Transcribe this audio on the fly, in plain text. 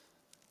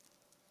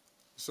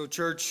So,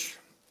 church,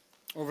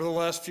 over the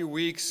last few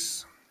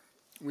weeks,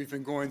 we've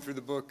been going through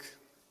the book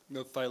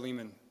of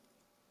Philemon.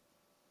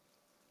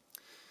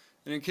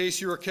 And in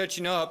case you are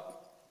catching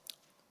up,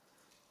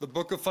 the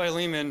book of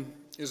Philemon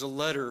is a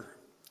letter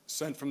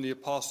sent from the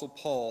Apostle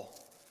Paul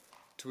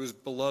to his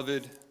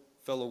beloved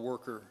fellow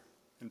worker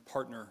and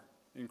partner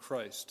in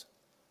Christ.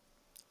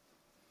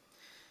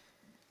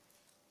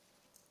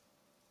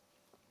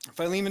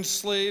 Philemon's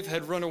slave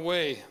had run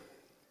away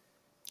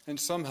and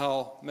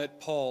somehow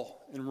met Paul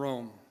in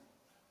Rome.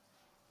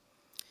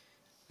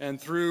 And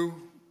through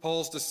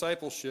Paul's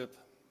discipleship,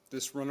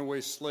 this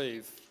runaway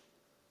slave,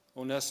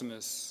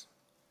 Onesimus,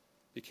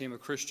 became a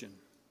Christian.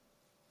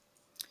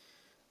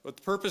 But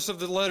the purpose of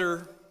the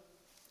letter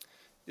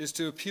is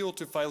to appeal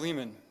to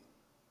Philemon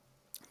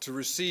to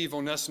receive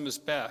Onesimus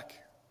back,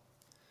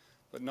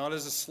 but not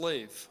as a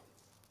slave,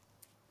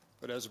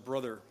 but as a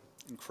brother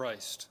in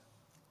Christ.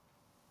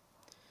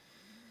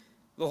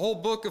 The whole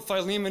book of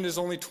Philemon is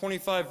only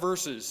 25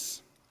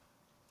 verses.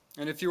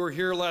 And if you were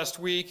here last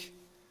week,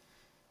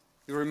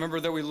 you'll remember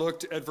that we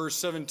looked at verse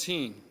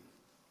 17.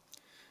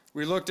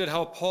 We looked at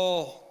how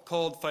Paul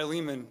called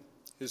Philemon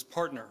his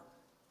partner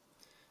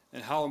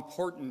and how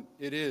important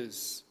it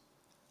is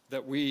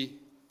that we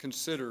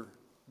consider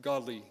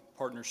godly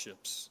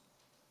partnerships.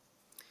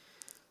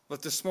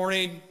 But this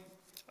morning,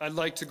 I'd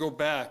like to go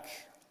back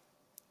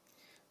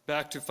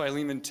to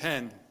Philemon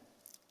 10.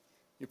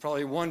 You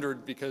probably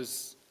wondered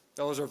because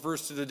that was our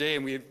verse of the day,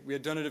 and we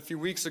had done it a few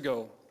weeks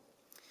ago.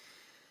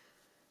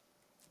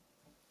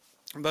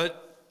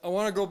 But I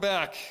want to go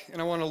back,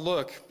 and I want to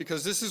look,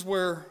 because this is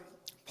where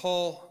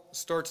Paul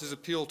starts his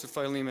appeal to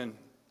Philemon.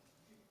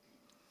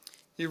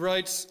 He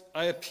writes,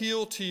 "I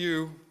appeal to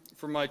you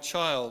for my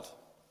child,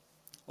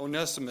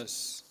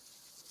 Onesimus,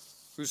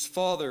 whose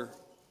father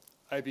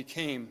I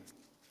became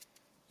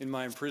in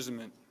my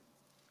imprisonment."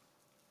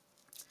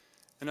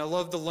 And I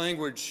love the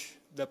language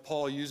that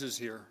Paul uses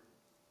here.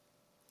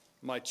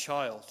 My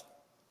child,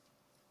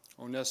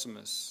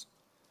 Onesimus,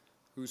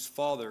 whose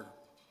father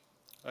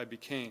I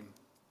became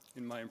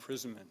in my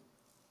imprisonment.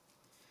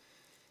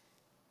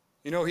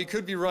 You know, he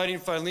could be writing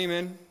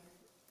Philemon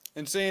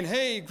and saying,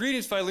 "Hey,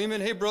 greetings,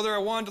 Philemon. Hey, brother, I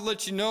wanted to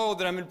let you know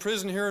that I'm in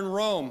prison here in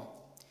Rome.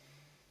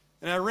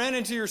 And I ran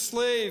into your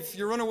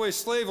runaway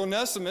slave,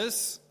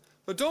 Onesimus.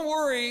 But don't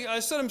worry, I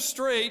set him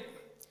straight,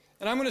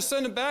 and I'm going to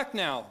send him back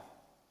now."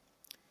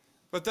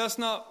 But that's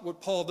not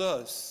what Paul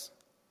does.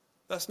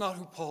 That's not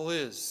who Paul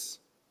is.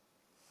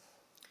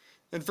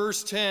 In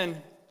verse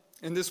 10,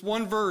 in this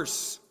one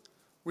verse,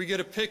 we get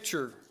a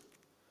picture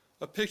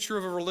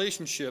of a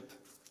relationship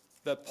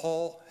that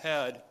Paul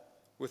had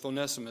with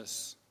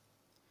Onesimus.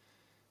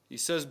 He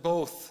says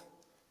both,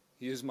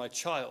 "He is my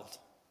child,"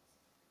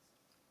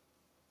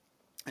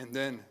 and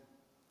then,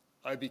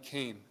 "I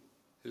became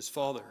his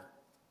father."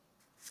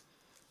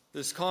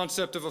 This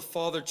concept of a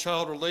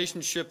father-child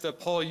relationship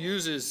that Paul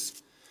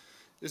uses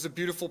is a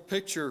beautiful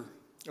picture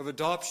of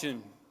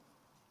adoption,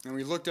 and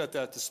we looked at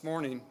that this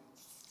morning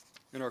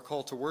in our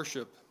call to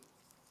worship.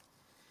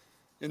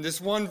 In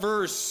this one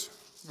verse,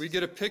 we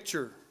get a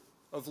picture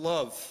of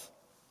love,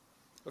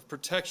 of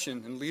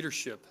protection and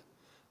leadership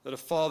that a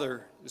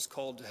father is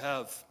called to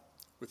have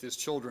with his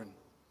children.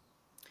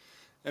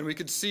 And we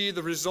could see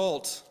the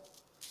result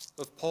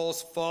of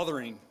Paul's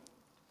fathering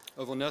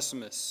of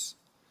Onesimus.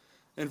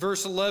 In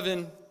verse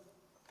 11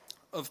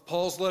 of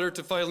Paul's letter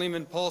to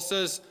Philemon, Paul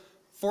says,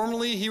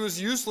 "Formerly he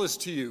was useless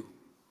to you,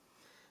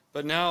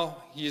 but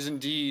now he is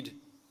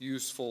indeed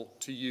useful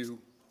to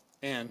you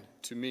and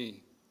to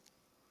me."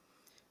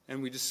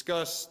 And we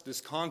discussed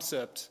this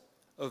concept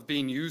of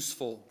being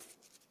useful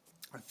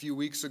a few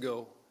weeks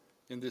ago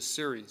in this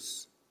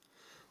series.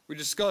 We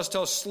discussed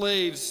how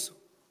slaves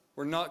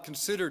were not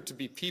considered to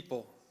be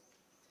people.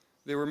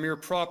 They were mere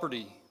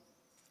property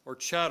or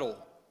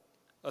chattel,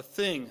 a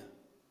thing,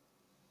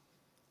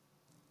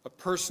 a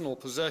personal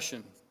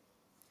possession.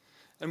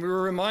 And we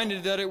were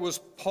reminded that it was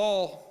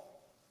Paul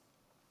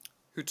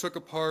who took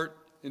a part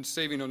in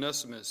saving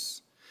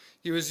Onesimus.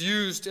 He was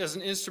used as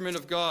an instrument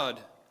of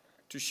God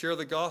to share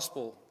the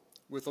gospel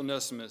with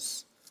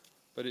Onesimus,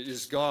 but it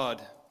is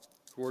God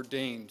who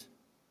ordained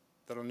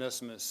that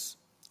Onesimus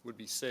would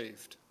be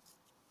saved.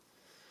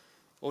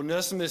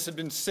 Onesimus had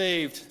been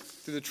saved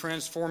through the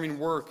transforming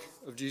work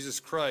of Jesus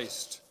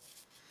Christ.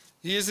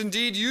 He is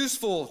indeed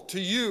useful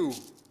to you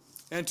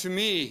and to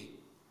me.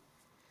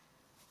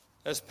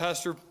 As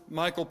Pastor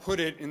Michael put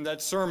it in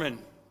that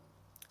sermon,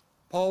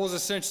 Paul was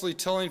essentially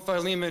telling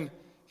Philemon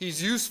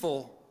he's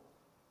useful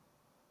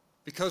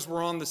because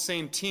we're on the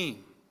same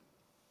team.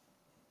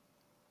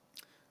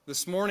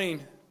 This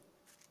morning,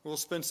 we'll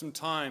spend some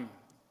time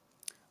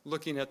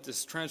looking at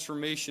this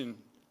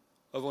transformation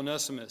of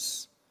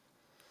Onesimus,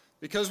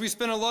 because we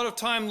spent a lot of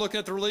time looking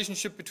at the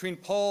relationship between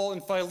Paul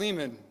and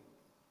Philemon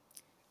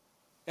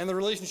and the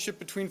relationship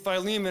between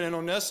Philemon and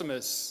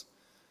Onesimus.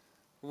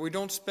 But we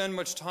don't spend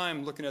much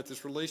time looking at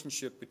this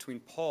relationship between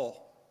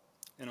Paul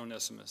and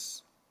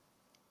Onesimus.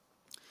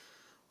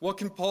 What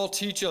can Paul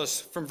teach us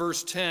from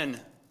verse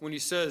 10 when he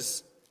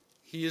says,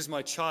 "He is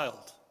my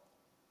child"?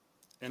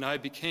 and I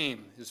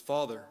became his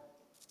father.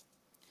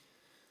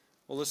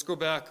 Well, let's go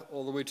back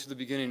all the way to the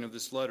beginning of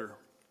this letter.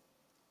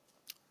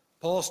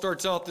 Paul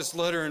starts out this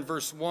letter in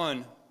verse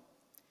 1.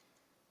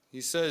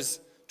 He says,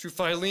 "To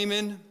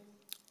Philemon,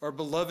 our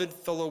beloved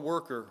fellow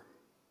worker."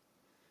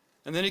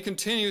 And then he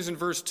continues in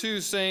verse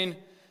 2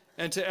 saying,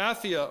 "And to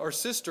Aphia, our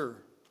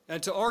sister,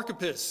 and to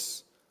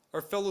Archippus,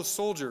 our fellow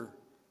soldier,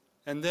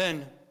 and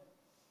then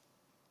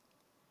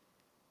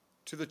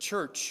to the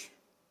church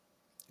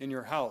in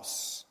your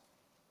house."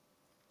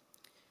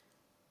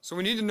 So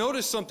we need to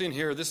notice something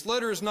here. This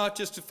letter is not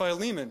just to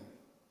Philemon.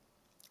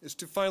 It's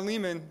to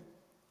Philemon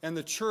and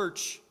the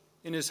church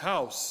in his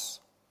house.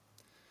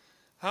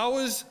 How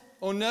is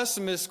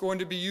Onesimus going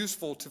to be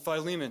useful to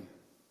Philemon?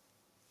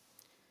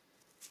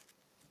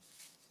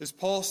 Is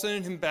Paul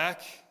sending him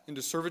back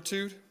into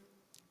servitude?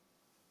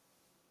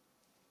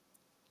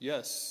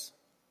 Yes.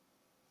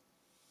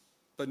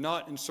 But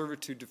not in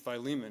servitude to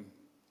Philemon,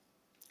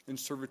 in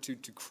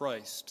servitude to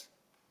Christ,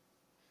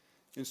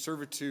 in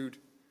servitude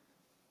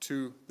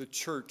to the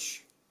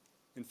church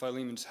in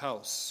Philemon's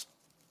house.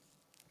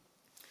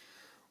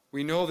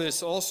 We know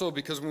this also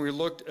because when we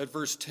looked at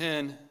verse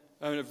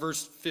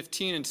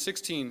 15 and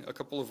 16 a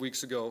couple of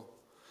weeks ago,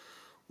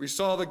 we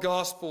saw the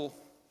gospel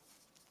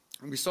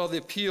and we saw the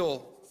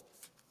appeal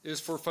is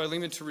for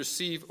Philemon to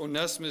receive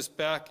Onesimus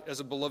back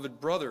as a beloved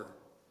brother,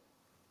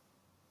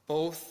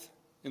 both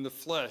in the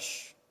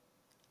flesh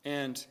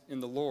and in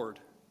the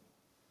Lord.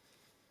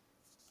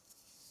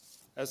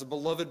 As a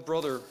beloved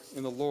brother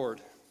in the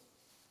Lord.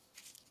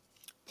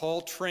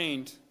 Paul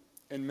trained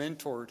and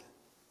mentored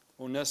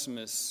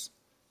Onesimus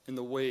in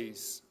the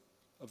ways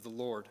of the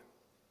Lord.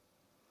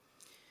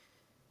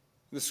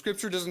 The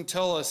scripture doesn't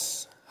tell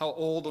us how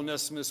old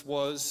Onesimus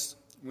was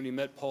when he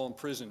met Paul in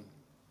prison.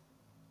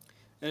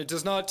 And it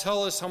does not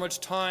tell us how much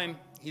time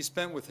he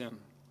spent with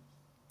him.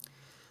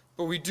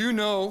 But we do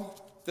know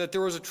that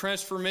there was a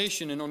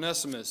transformation in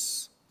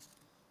Onesimus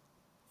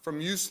from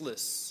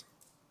useless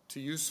to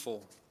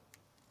useful,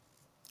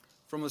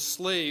 from a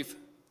slave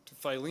to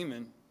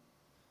Philemon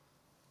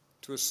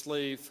to a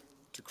slave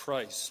to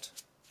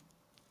Christ.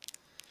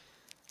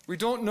 We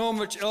don't know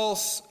much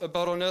else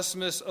about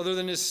Onesimus other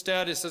than his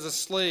status as a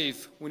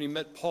slave when he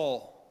met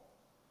Paul.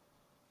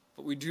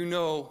 But we do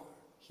know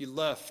he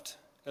left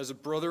as a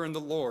brother in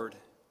the Lord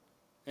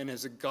and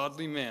as a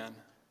godly man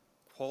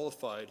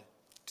qualified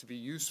to be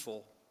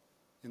useful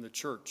in the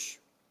church.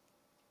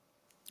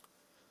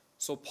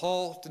 So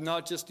Paul did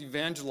not just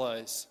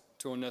evangelize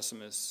to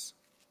Onesimus.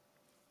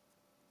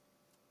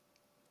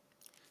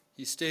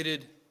 He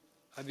stated,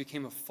 "I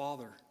became a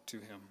father to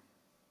him."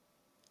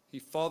 He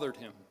fathered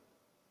him.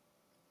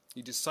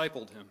 He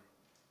discipled him.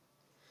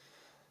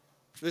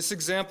 This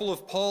example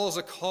of Paul is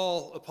a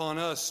call upon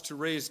us to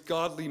raise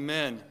godly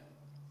men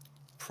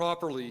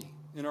properly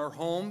in our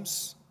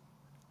homes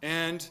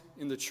and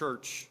in the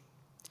church.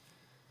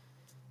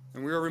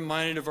 And we are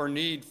reminded of our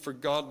need for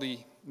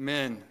godly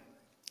men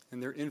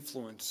and their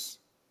influence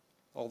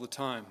all the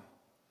time.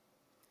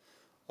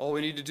 All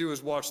we need to do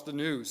is watch the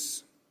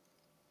news.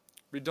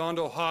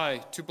 Redondo High,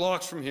 2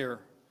 blocks from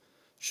here,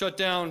 shut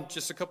down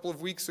just a couple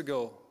of weeks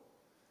ago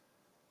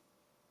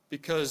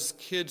because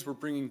kids were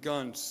bringing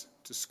guns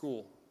to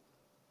school.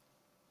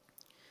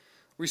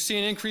 We see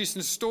an increase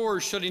in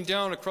stores shutting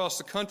down across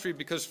the country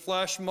because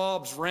flash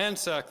mobs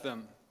ransack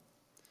them.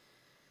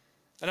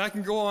 And I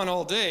can go on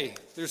all day.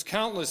 There's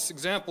countless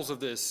examples of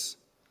this.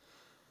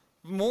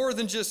 More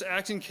than just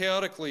acting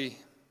chaotically,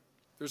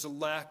 there's a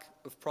lack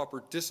of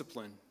proper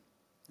discipline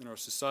in our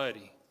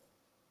society.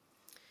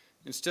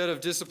 Instead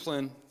of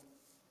discipline,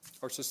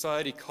 our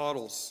society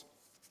coddles.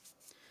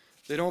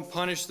 They don't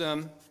punish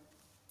them.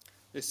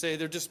 They say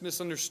they're just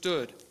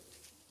misunderstood.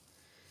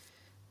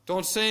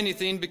 Don't say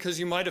anything because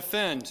you might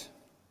offend.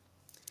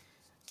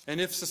 And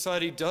if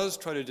society does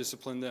try to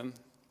discipline them,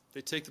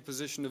 they take the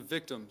position of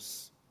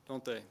victims,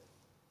 don't they?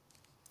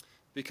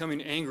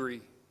 Becoming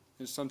angry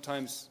and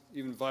sometimes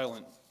even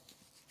violent.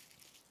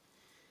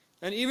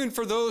 And even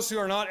for those who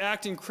are not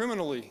acting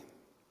criminally,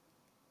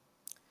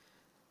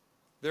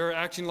 they're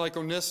acting like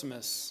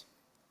Onesimus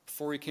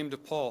before he came to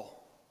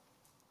Paul,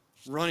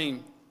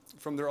 running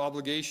from their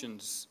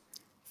obligations,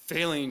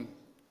 failing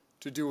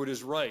to do what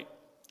is right,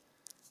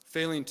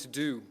 failing to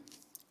do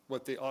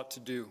what they ought to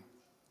do.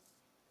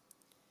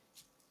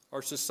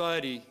 Our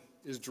society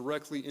is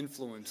directly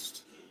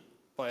influenced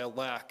by a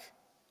lack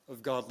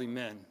of godly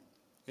men.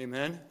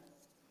 Amen?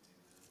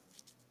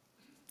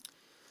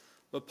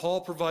 But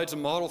Paul provides a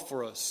model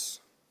for us.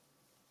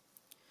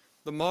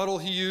 The model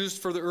he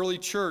used for the early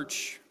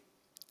church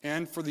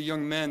and for the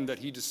young men that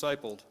he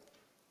discipled.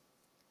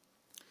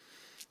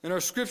 In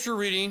our scripture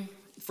reading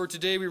for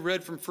today, we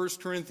read from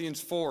 1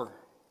 Corinthians 4.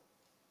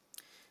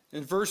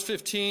 In verse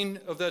 15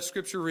 of that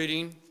scripture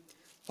reading,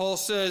 Paul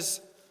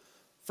says,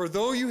 "For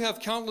though you have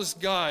countless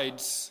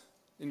guides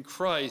in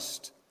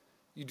Christ,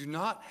 you do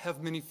not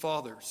have many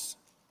fathers.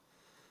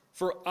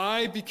 For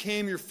I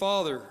became your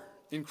father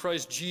in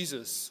Christ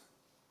Jesus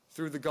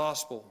through the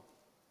gospel."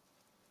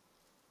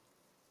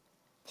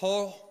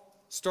 Paul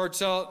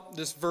starts out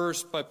this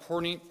verse by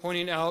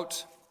pointing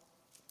out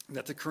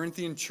that the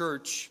Corinthian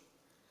church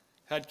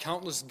had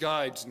countless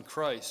guides in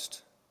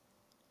Christ.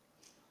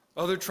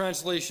 Other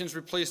translations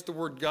replace the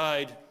word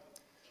guide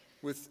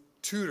with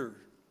tutor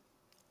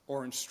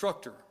or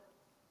instructor.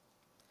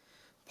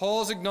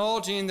 Paul is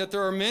acknowledging that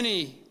there are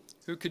many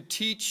who could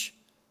teach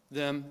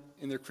them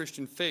in their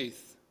Christian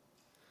faith,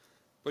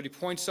 but he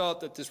points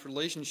out that his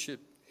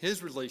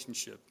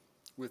relationship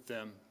with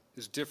them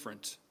is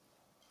different,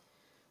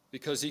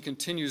 because he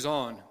continues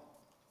on,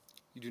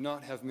 "You do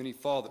not have many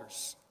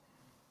fathers,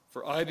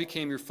 for I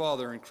became your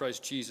father in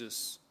Christ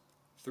Jesus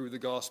through the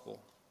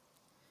gospel."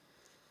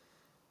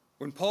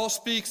 When Paul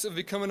speaks of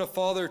becoming a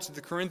father to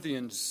the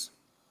Corinthians,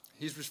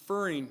 he's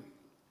referring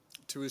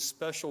to his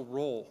special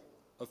role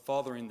of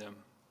fathering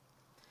them,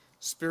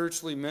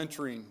 spiritually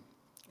mentoring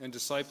and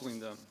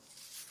discipling them.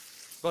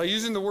 By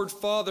using the word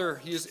father,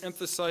 he is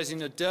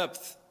emphasizing a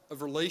depth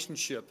of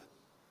relationship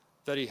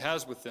that he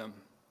has with them.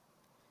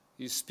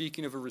 He's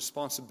speaking of a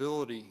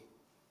responsibility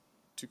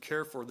to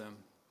care for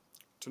them,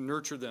 to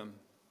nurture them.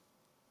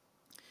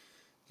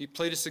 He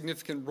played a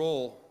significant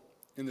role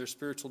in their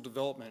spiritual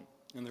development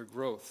and their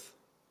growth.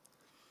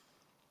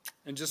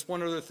 And just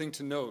one other thing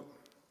to note.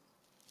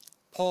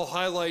 Paul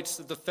highlights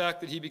that the fact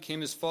that he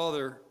became his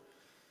father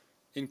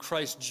in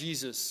Christ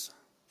Jesus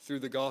through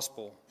the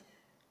gospel.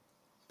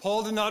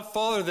 Paul did not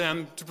father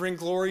them to bring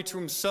glory to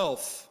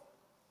himself.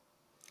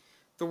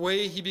 The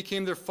way he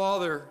became their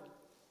father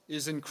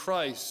is in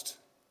Christ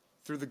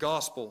through the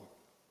gospel.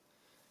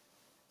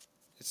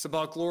 It's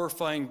about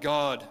glorifying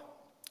God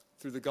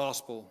through the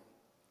gospel.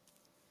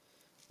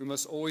 We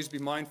must always be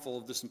mindful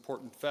of this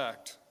important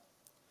fact.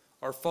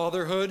 Our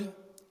fatherhood,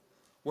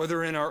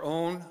 whether in our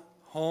own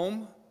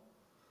home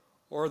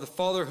or the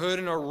fatherhood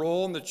in our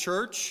role in the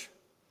church,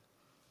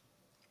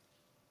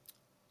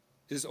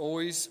 is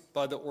always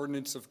by the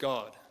ordinance of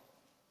God.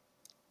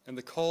 And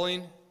the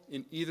calling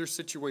in either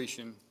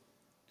situation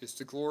is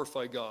to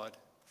glorify God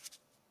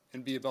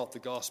and be about the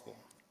gospel.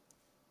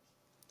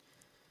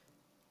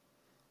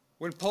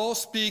 When Paul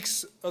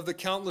speaks of the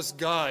countless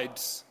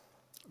guides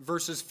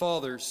versus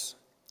fathers,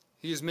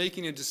 he is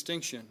making a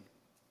distinction,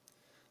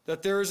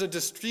 that there is a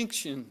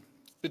distinction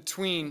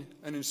between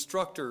an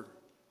instructor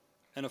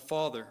and a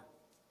father.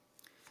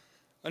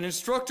 An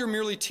instructor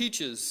merely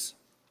teaches,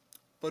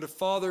 but a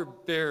father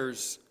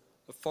bears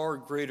a far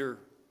greater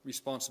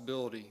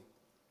responsibility.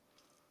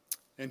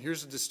 And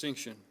here's the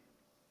distinction.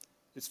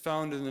 It's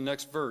found in the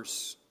next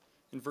verse,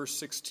 in verse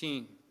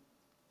 16.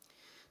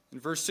 In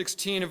verse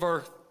 16 of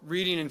our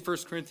reading in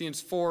 1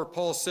 Corinthians 4,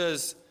 Paul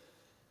says,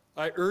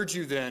 "I urge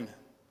you then,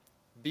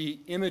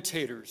 be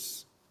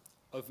imitators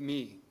of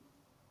me."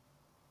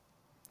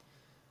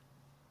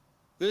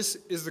 This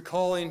is the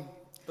calling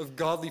of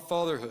godly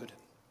fatherhood,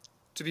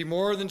 to be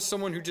more than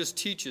someone who just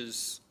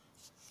teaches,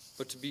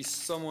 but to be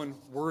someone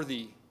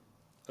worthy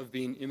of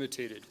being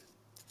imitated.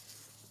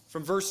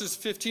 From verses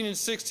 15 and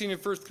 16 in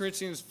 1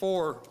 Corinthians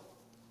 4,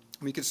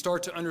 we can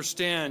start to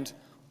understand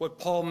what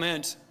Paul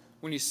meant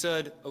when he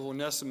said of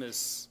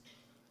Onesimus,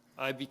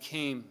 "I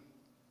became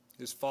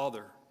his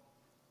father."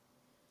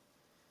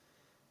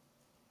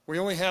 We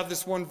only have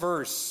this one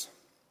verse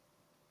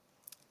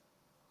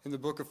in the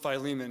book of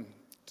Philemon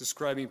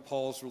describing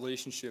Paul's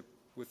relationship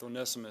with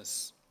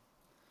Onesimus.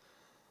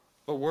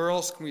 But where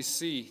else can we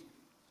see?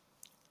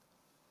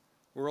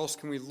 Where else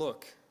can we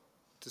look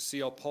to see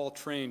how Paul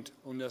trained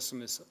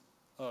Onesimus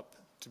up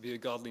to be a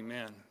godly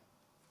man?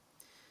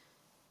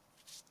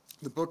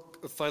 The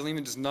book of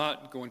Philemon does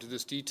not go into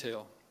this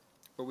detail,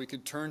 but we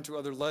could turn to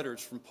other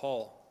letters from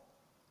Paul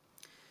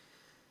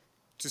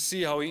to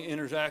see how he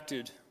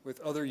interacted with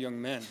other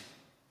young men.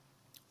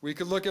 We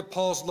could look at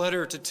Paul's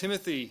letter to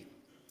Timothy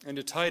and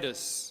to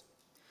Titus.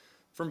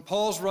 From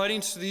Paul's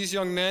writings to these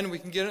young men, we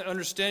can get an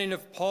understanding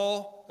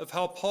of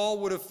how Paul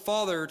would have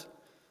fathered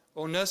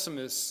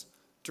Onesimus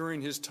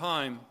during his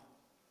time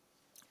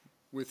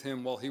with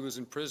him while he was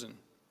in prison.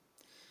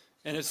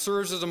 And it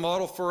serves as a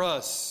model for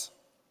us.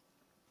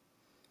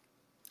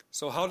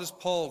 So how does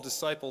Paul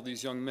disciple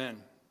these young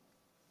men?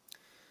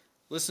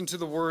 Listen to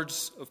the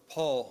words of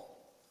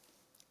Paul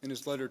in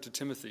his letter to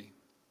Timothy.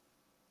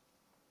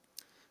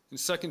 In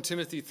 2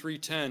 Timothy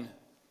 3:10,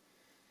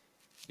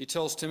 he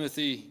tells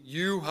Timothy,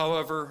 "You,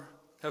 however,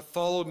 have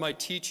followed my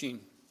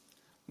teaching,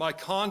 my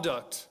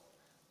conduct,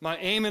 my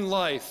aim in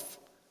life,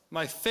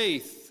 my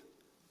faith,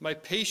 my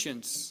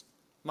patience,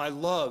 my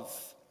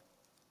love,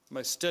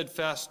 my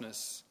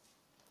steadfastness."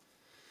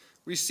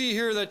 We see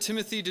here that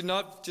Timothy did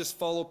not just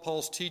follow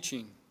Paul's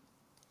teaching.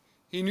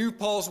 He knew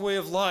Paul's way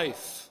of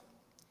life.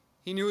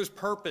 He knew his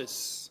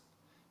purpose.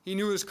 He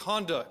knew his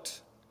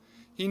conduct.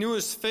 He knew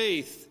his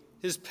faith,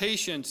 his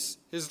patience,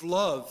 his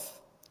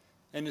love,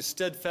 and his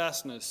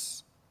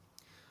steadfastness.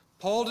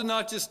 Paul did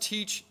not just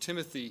teach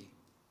Timothy.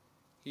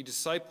 He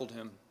discipled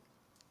him.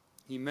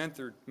 He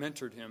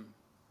mentored him.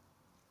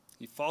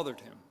 He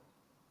fathered him.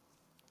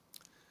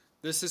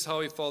 This is how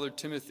he fathered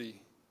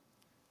Timothy,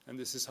 and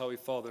this is how he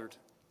fathered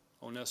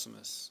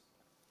Onesimus.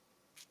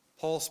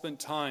 Paul spent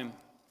time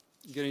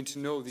getting to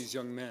know these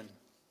young men.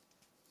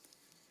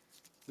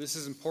 This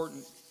is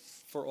important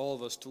for all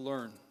of us to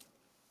learn.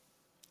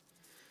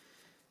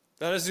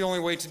 That is the only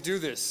way to do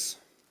this.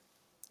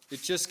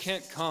 It just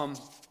can't come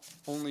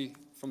only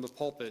from the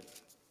pulpit.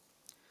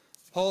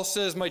 Paul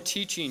says, my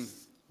teaching,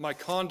 my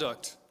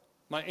conduct,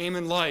 my aim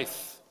in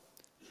life,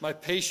 my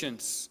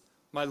patience,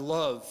 my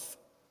love,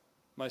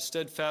 my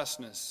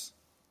steadfastness.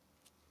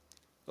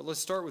 But let's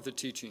start with the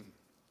teaching.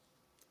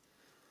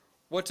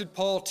 What did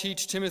Paul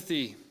teach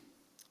Timothy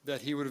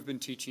that he would have been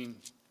teaching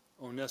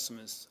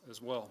Onesimus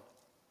as well?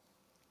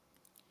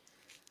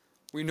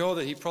 We know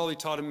that he probably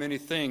taught him many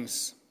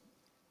things.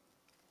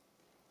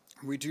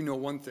 We do know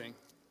one thing.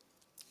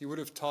 He would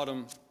have taught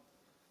him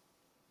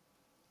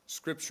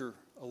Scripture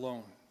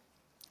alone,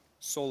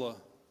 sola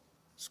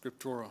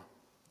scriptura.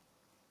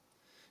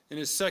 In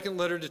his second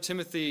letter to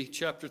Timothy,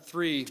 chapter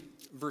 3,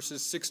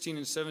 verses 16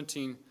 and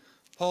 17,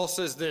 Paul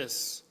says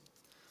this,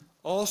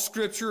 all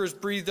Scripture is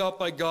breathed out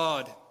by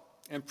God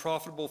and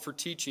profitable for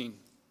teaching,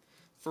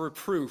 for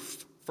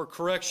reproof, for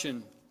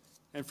correction,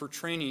 and for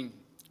training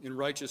in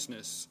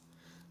righteousness,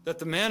 that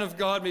the man of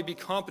God may be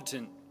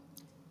competent,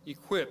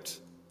 equipped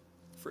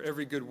for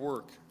every good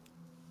work.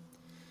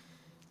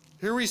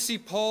 Here we see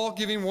Paul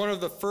giving one of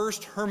the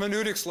first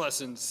hermeneutics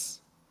lessons.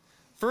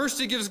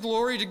 First, he gives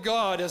glory to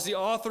God as the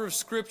author of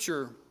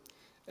Scripture,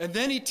 and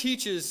then he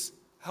teaches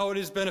how it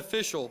is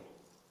beneficial.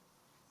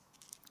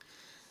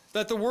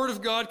 That the Word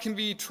of God can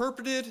be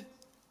interpreted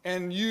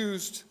and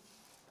used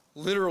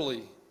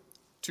literally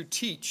to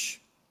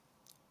teach,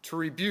 to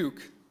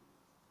rebuke,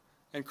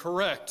 and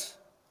correct,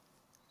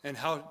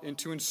 and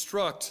to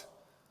instruct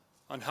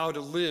on how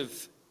to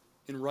live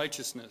in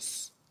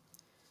righteousness.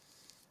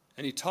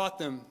 And he taught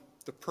them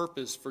the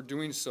purpose for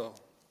doing so,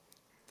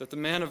 that the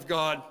man of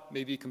God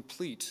may be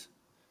complete,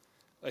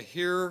 a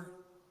hearer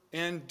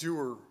and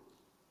doer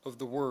of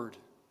the word,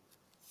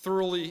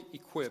 thoroughly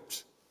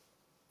equipped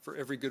for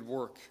every good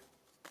work.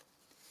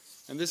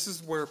 And this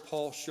is where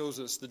Paul shows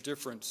us the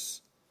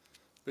difference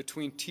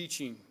between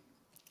teaching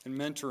and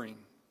mentoring,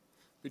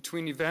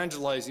 between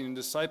evangelizing and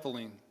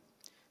discipling,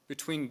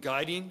 between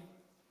guiding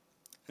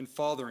and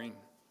fathering.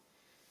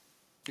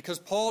 Because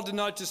Paul did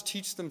not just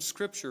teach them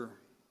Scripture,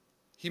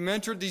 he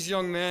mentored these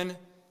young men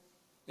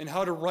in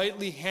how to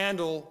rightly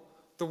handle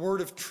the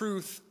word of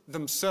truth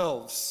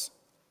themselves.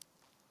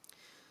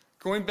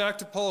 Going back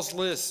to Paul's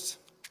list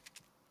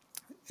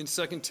in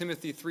 2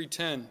 Timothy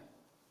 3:10,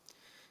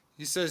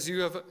 he says,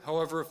 you have,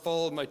 however,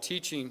 followed my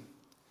teaching,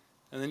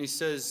 and then he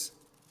says,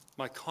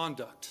 my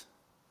conduct.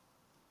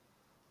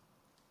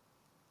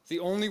 The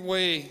only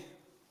way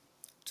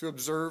to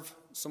observe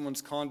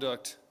someone's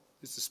conduct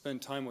is to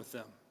spend time with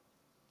them.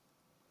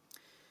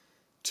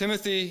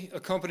 Timothy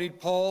accompanied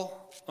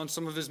Paul on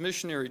some of his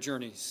missionary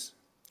journeys.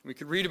 We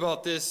could read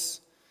about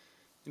this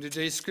in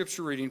today's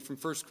scripture reading from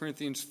 1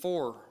 Corinthians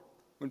 4,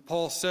 when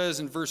Paul says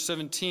in verse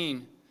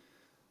 17,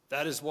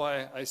 that is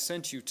why I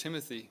sent you,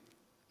 Timothy.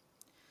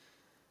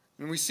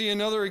 And we see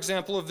another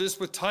example of this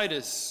with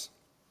Titus.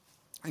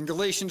 In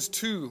Galatians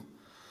 2,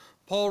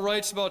 Paul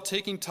writes about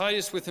taking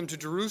Titus with him to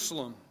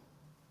Jerusalem.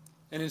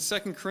 And in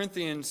 2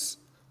 Corinthians,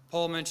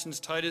 Paul mentions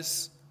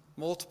Titus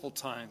multiple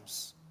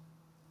times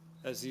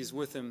as he's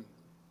with him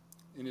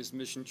in his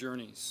mission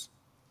journeys.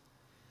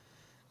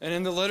 And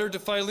in the letter to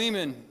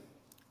Philemon,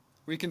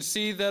 we can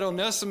see that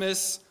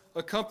Onesimus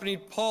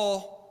accompanied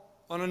Paul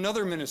on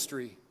another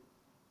ministry,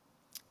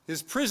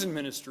 his prison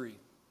ministry.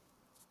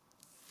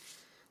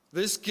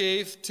 This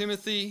gave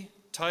Timothy,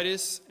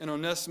 Titus, and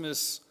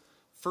Onesimus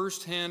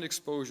first-hand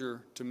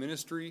exposure to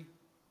ministry,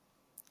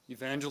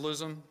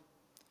 evangelism,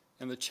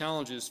 and the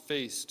challenges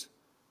faced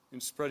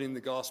in spreading the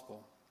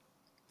gospel.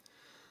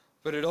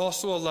 But it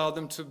also allowed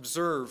them to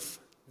observe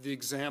the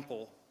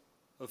example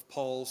of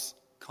Paul's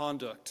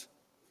conduct.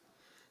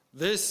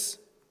 This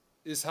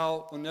is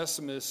how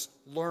Onesimus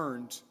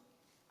learned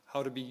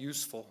how to be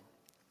useful.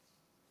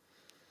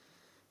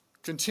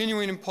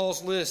 Continuing in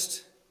Paul's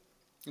list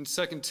in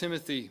 2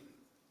 Timothy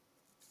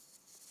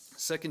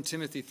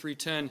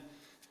 3:10,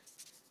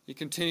 he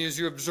continues,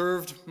 you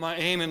observed my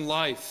aim in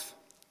life.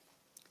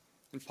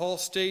 And Paul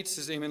states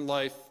his aim in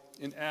life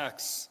in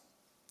Acts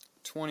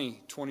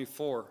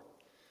 20:24.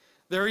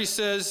 There he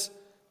says,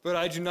 but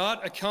I do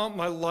not account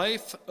my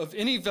life of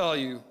any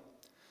value,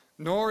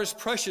 nor as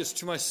precious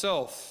to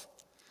myself,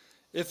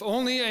 if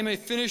only I may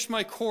finish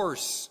my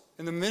course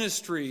in the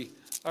ministry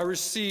I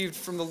received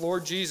from the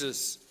Lord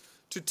Jesus,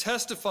 to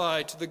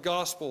testify to the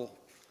gospel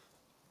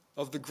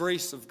of the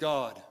grace of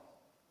God.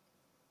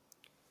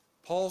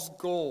 Paul's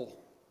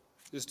goal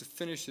is to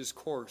finish his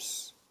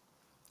course.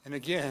 And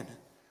again,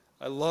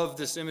 I love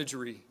this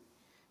imagery.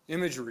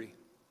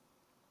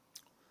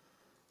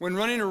 When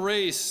running a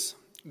race,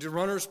 do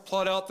runners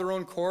plot out their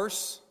own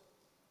course?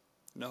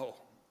 No.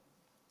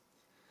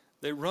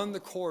 They run the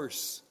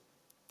course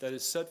that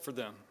is set for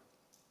them.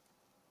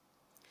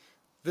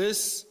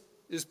 This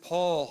is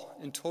Paul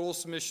in total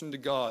submission to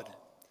God,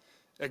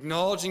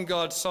 acknowledging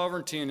God's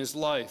sovereignty in his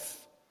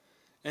life,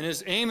 and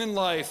his aim in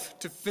life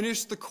to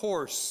finish the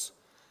course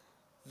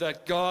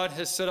that God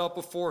has set out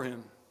before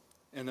him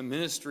and the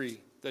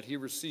ministry that he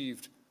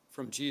received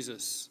from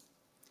Jesus.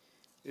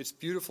 It's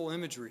beautiful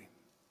imagery,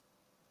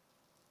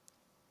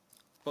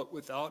 but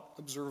without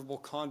observable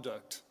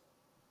conduct,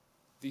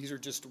 these are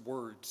just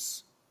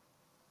words.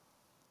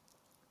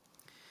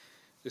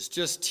 It's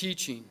just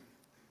teaching,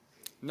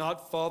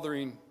 not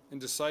fathering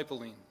and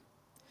discipling.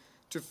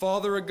 To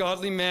father a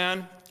godly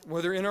man,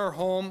 whether in our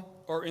home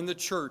or in the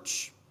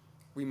church,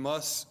 we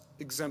must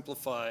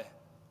exemplify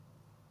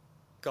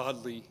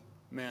godly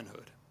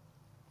manhood.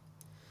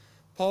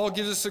 Paul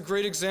gives us a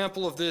great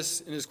example of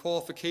this in his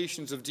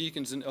qualifications of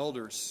deacons and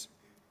elders.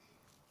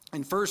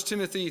 In 1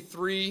 Timothy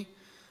 3,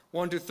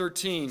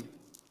 1-13,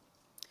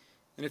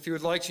 and if you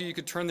would like to, you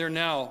could turn there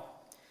now.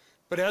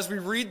 But as we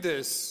read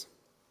this,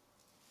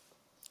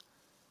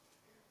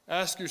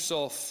 ask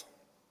yourself,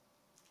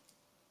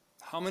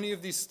 how many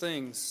of these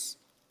things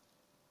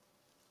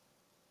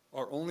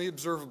are only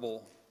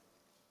observable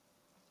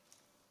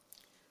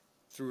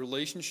through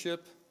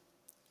relationship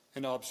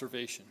and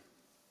observation?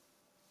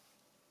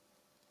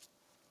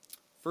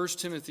 1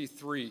 Timothy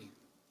 3,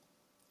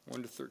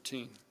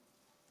 1-13.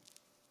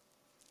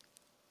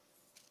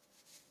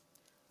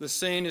 The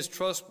saying is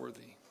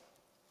trustworthy.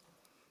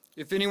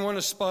 If anyone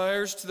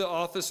aspires to the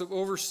office of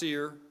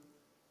overseer,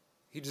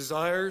 he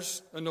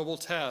desires a noble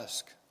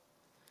task.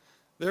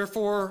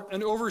 Therefore,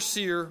 an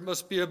overseer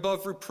must be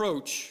above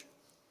reproach,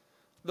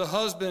 the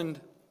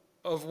husband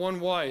of one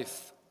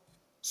wife,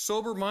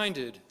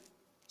 sober-minded,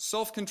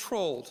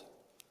 self-controlled,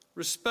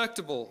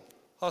 respectable,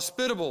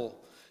 hospitable,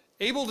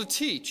 able to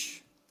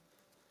teach,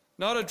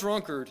 not a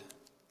drunkard,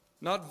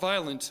 not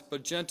violent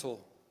but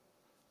gentle,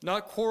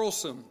 not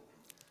quarrelsome,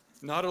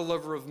 not a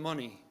lover of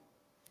money.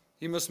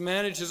 He must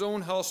manage his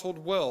own household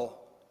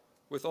well,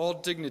 with all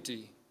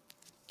dignity,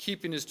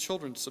 keeping his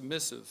children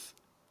submissive.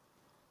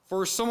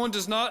 For if someone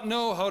does not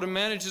know how to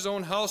manage his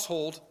own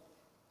household,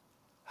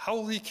 how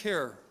will he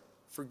care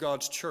for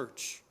God's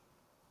church?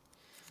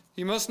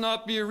 He must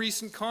not be a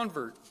recent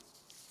convert,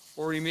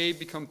 or he may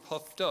become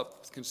puffed up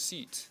with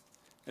conceit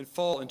and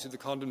fall into the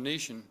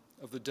condemnation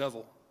of the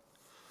devil.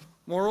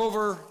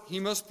 Moreover, he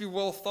must be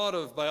well thought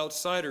of by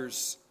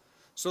outsiders,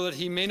 so that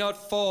he may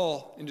not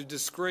fall into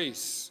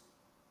disgrace,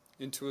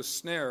 into a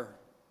snare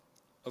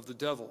of the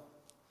devil.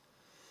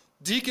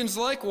 Deacons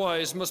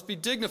likewise must be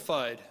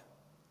dignified,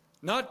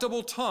 not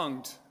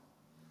double-tongued,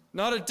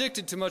 not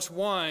addicted to much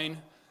wine,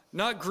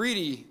 not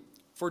greedy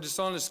for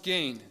dishonest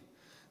gain.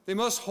 They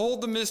must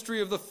hold the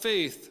mystery of the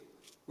faith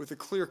with a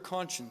clear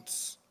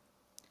conscience.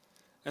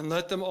 And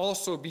let them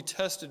also be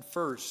tested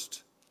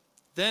first.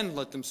 Then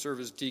let them serve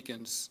as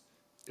deacons,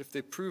 if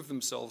they prove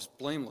themselves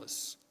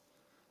blameless.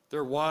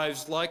 Their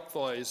wives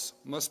likewise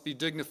must be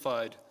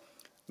dignified,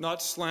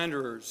 not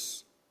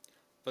slanderers,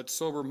 but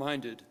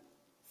sober-minded,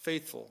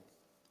 faithful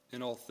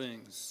in all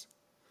things.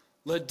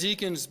 Let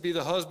deacons be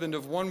the husband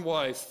of one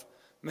wife,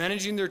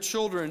 managing their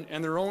children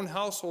and their own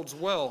households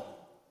well.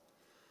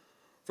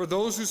 For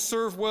those who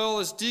serve well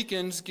as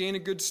deacons gain a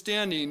good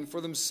standing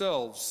for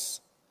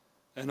themselves,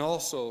 and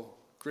also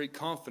great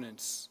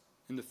confidence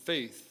in the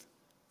faith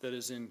that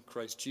is in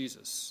Christ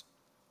Jesus.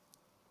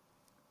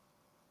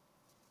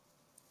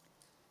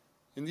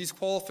 In these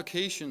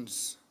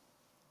qualifications,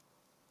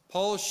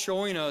 Paul is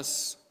showing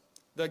us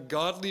that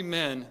godly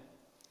men,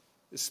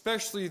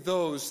 especially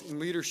those in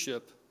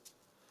leadership,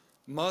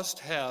 must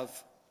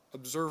have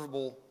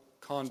observable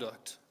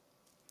conduct.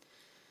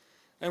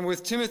 And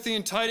with Timothy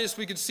and Titus,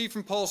 we could see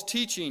from Paul's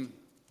teaching,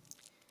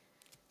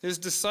 his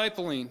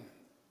discipling,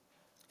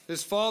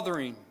 his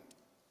fathering,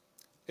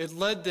 it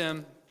led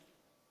them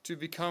to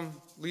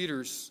become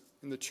leaders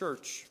in the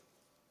church.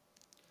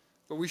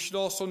 But we should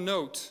also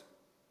note,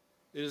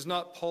 it is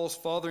not Paul's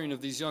fathering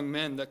of these young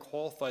men that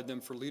qualified them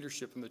for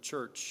leadership in the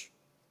church.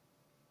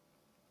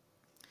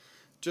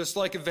 Just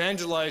like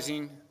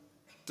evangelizing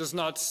does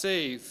not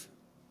save.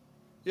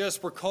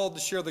 Yes, we're called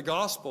to share the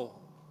gospel,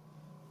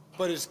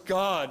 but it's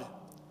God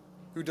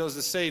who does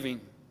the saving.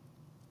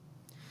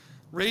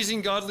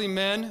 Raising godly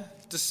men,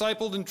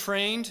 discipled and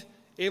trained,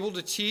 able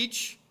to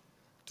teach,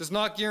 does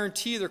not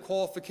guarantee their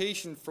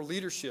qualification for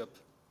leadership.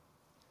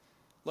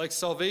 Like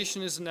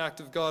salvation is an act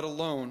of God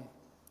alone,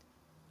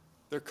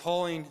 their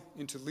calling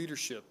into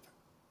leadership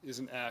is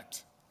an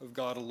act of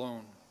God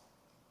alone.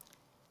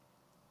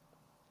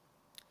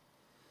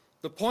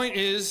 The point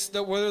is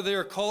that whether they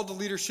are called to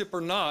leadership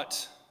or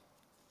not,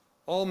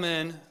 all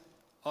men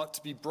ought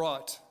to be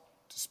brought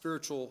to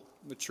spiritual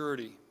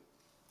maturity.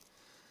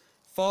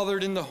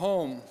 Fathered in the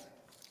home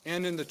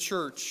and in the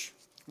church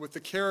with the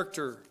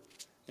character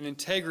and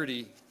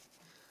integrity,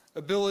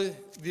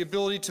 the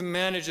ability to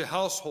manage a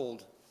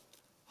household,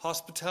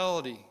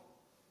 hospitality,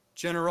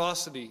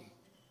 generosity,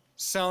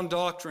 sound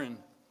doctrine,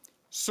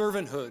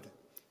 servanthood,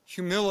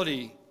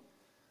 humility,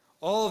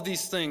 all of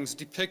these things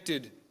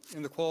depicted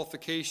in the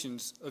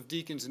qualifications of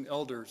deacons and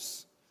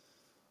elders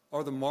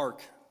are the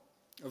mark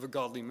of a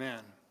godly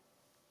man.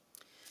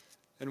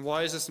 And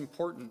why is this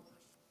important?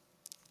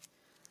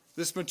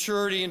 This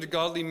maturity into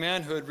godly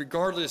manhood,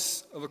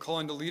 regardless of a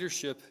calling to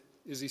leadership,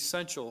 is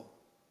essential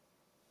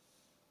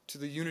to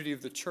the unity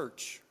of the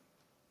church.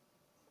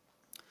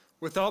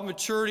 Without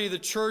maturity, the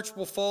church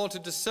will fall into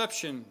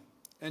deception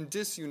and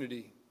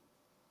disunity.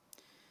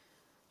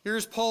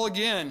 Here's Paul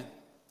again,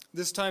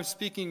 this time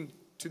speaking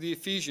to the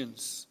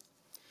Ephesians.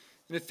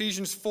 In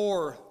Ephesians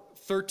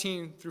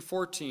 4:13 through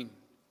 14,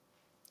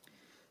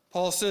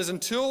 Paul says,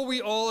 "Until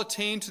we all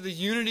attain to the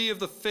unity of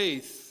the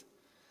faith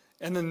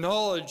and the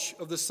knowledge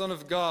of the Son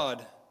of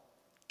God,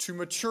 to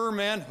mature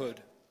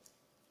manhood,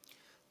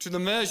 to the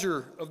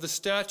measure of the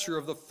stature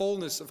of the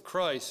fullness of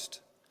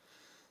Christ,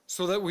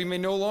 so that we may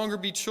no longer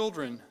be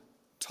children,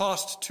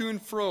 tossed to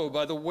and fro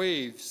by the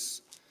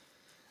waves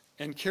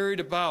and carried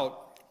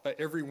about by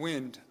every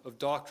wind of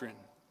doctrine,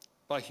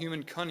 by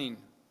human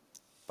cunning,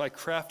 by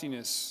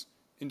craftiness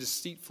in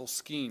deceitful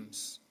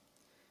schemes."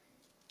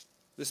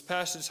 This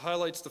passage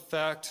highlights the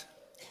fact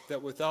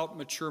that without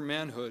mature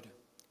manhood,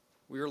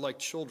 we are like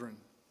children,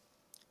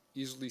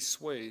 easily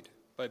swayed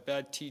by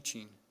bad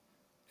teaching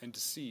and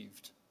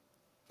deceived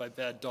by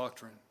bad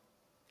doctrine.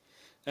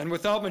 And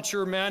without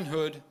mature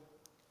manhood,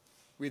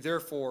 we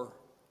therefore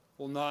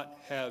will not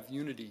have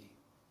unity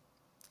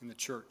in the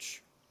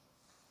church.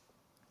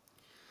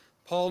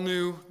 Paul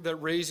knew that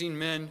raising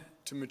men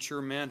to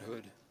mature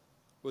manhood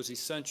was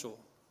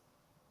essential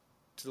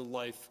to the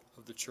life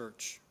of the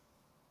church.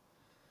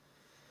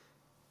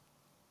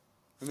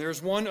 And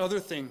there's one other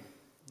thing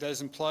that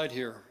is implied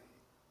here,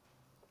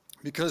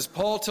 because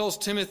Paul tells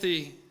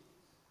Timothy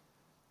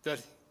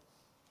that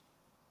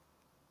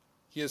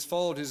he has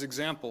followed his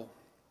example.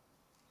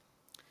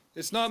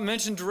 It's not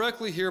mentioned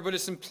directly here, but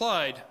it's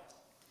implied,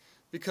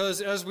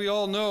 because as we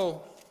all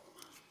know,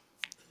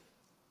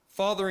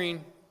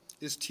 fathering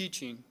is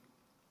teaching.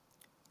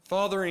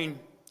 Fathering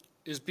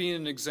is being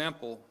an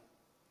example,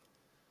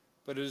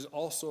 but it is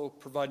also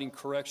providing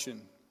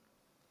correction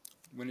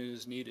when it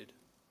is needed.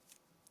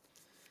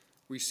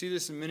 We see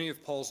this in many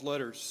of Paul's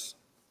letters.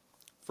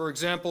 For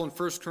example, in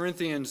 1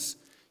 Corinthians,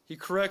 he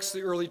corrects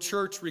the early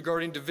church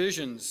regarding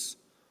divisions,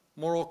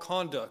 moral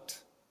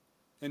conduct,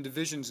 and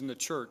divisions in the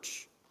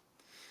church.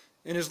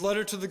 In his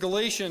letter to the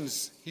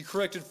Galatians, he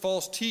corrected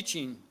false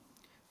teaching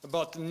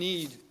about the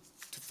need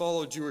to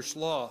follow Jewish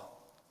law.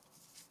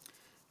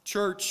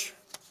 Church,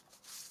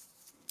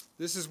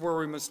 this is where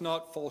we must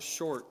not fall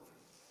short.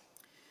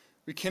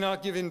 We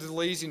cannot give in to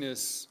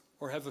laziness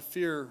or have a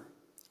fear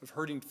of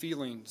hurting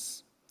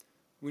feelings.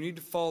 We need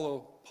to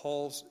follow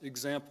Paul's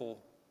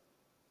example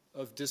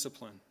of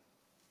discipline.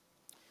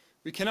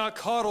 We cannot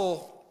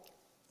coddle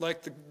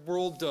like the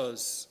world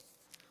does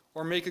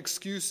or make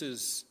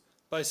excuses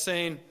by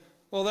saying,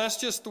 "Well, that's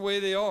just the way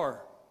they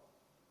are."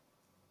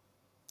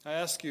 I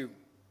ask you,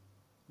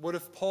 what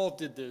if Paul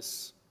did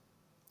this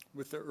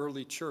with the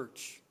early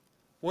church?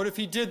 What if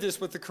he did this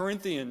with the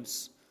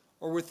Corinthians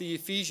or with the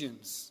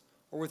Ephesians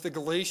or with the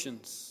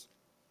Galatians?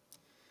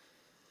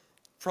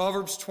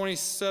 Proverbs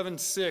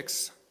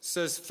 27:6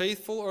 says,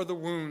 "Faithful are the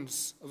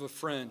wounds of a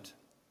friend,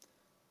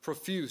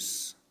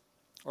 profuse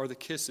are the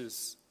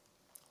kisses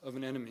of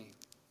an enemy."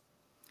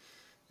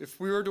 If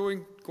we are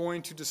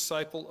going to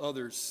disciple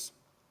others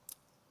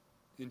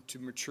into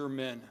mature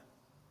men,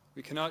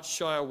 we cannot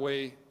shy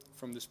away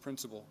from this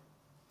principle.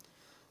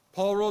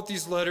 Paul wrote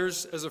these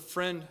letters as a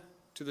friend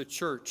to the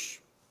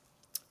church,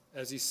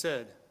 as he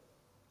said,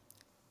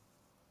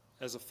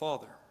 as a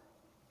father.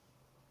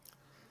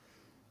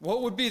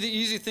 What would be the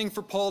easy thing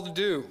for Paul to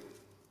do?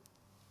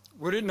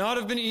 Would it not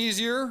have been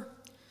easier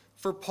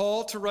for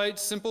Paul to write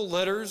simple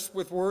letters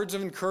with words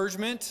of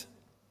encouragement,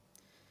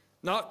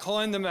 not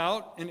calling them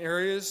out in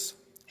areas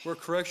where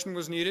correction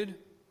was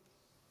needed?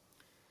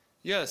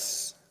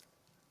 Yes,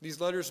 these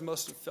letters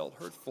must have felt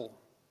hurtful.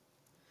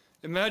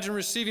 Imagine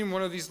receiving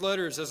one of these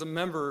letters as a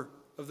member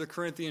of the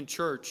Corinthian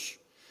church.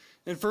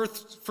 In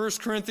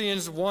 1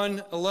 Corinthians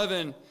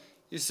 1:11,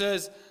 he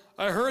says,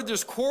 "I heard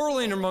there's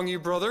quarreling among you,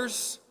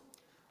 brothers."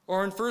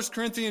 Or in 1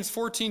 Corinthians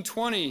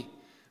 14:20,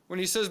 when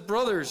he says,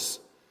 "Brothers,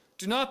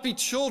 do not be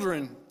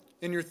children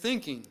in your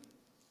thinking."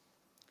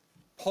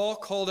 Paul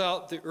called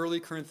out the early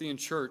Corinthian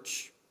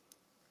church,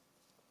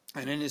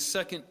 and in his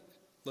second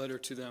letter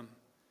to them,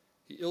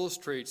 he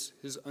illustrates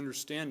his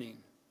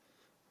understanding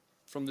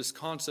from this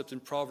concept in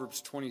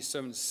Proverbs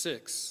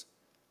 27:6,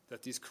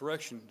 that these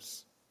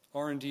corrections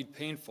are indeed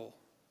painful.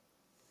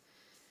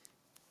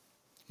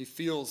 He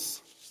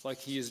feels like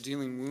he is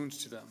dealing wounds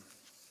to them.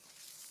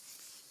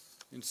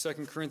 In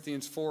 2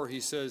 Corinthians 4, he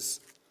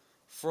says,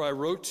 "For I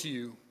wrote to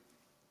you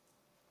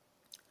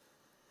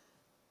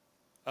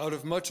out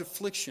of much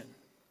affliction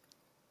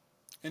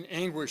and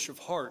anguish of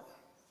heart,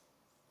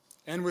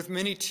 and with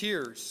many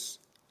tears,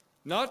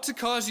 not to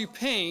cause you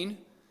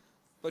pain,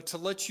 but to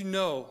let you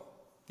know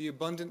the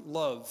abundant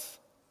love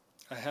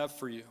I have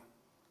for you."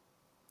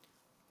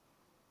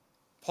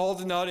 Paul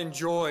did not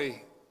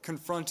enjoy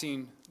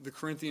confronting the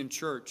Corinthian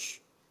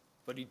church,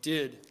 but he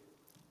did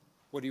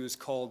what he was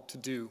called to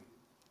do.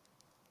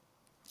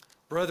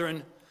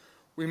 Brethren,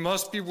 we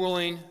must be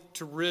willing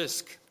to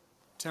risk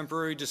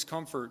temporary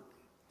discomfort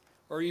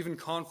or even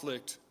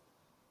conflict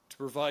to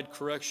provide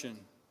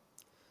correction,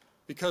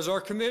 because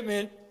our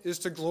commitment is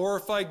to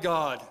glorify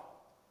God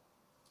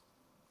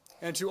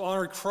and to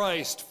honor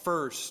Christ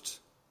first.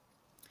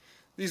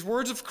 These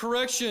words of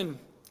correction,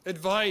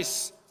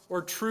 advice,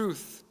 or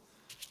truth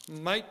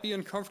might be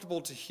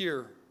uncomfortable to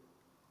hear,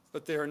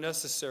 but they are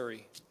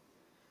necessary.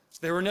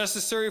 They were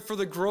necessary for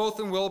the growth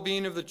and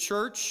well-being of the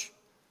church,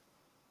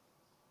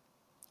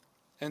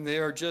 and they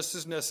are just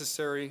as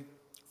necessary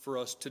for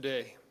us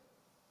today.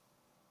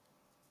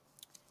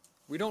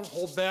 We don't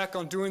hold back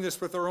on doing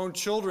this with our own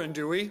children,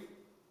 do we?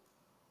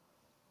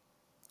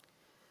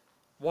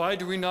 Why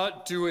do we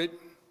not do it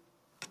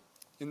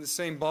in the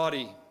same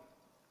body,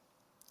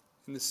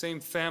 in the same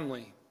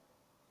family,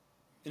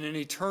 in an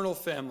eternal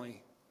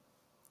family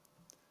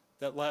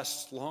that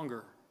lasts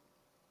longer?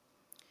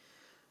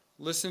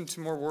 Listen to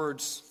more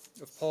words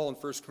of Paul in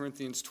 1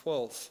 Corinthians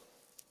 12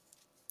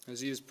 as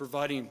he is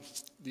providing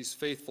these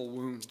faithful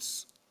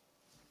wounds.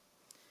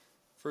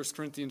 1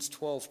 Corinthians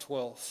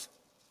 12:12.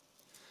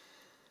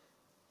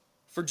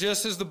 For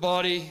just as the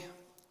body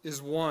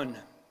is one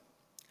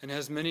and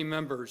has many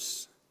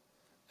members,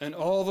 and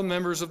all the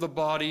members of the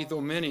body,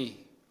 though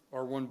many,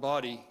 are one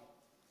body,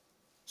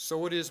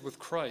 so it is with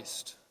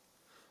Christ.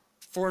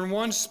 For in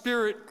one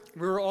Spirit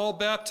we were all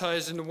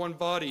baptized into one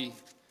body,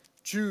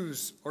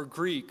 Jews or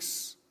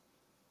Greeks,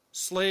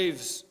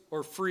 slaves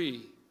or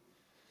free,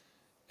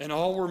 and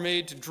all were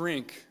made to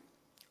drink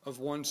of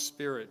one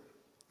Spirit.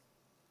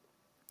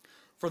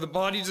 For the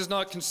body does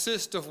not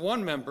consist of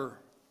one member,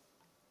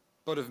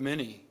 but of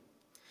many.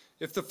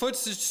 If the foot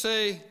should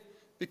say,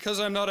 because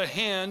I'm not a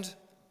hand,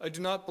 I do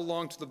not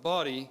belong to the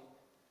body,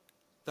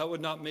 that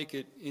would not make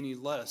it any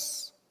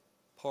less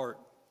part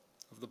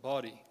of the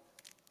body.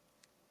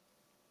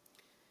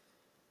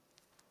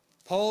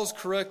 Paul is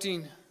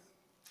correcting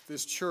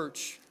this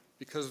church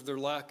because of their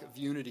lack of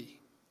unity,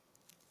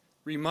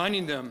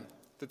 reminding them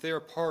that they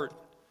are part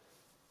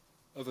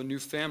of a new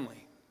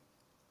family,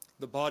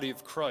 the body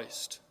of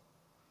Christ.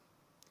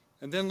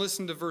 And then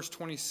listen to verse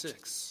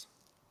 26.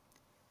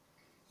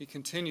 He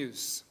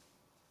continues,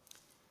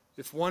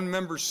 if one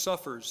member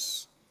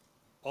suffers,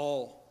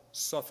 all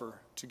suffer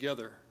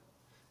together.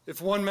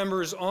 If one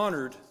member is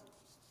honored,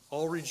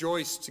 all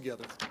rejoice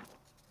together.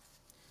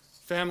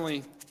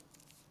 Family,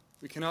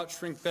 we cannot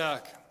shrink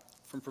back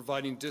from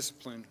providing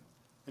discipline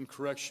and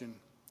correction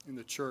in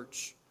the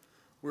church.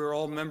 We are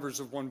all members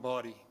of one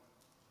body.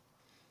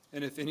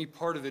 And if any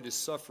part of it is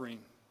suffering,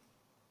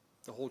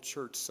 the whole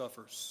church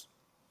suffers.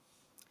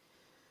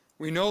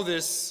 We know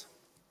this,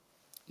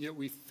 yet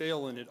we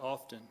fail in it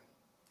often,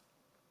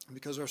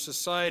 because our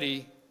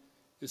society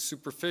is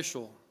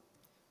superficial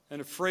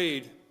and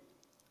afraid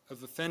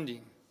of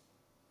offending,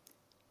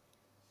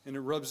 and it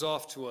rubs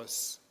off to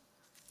us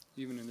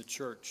even in the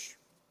church.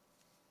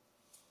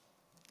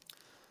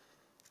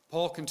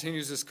 Paul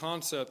continues this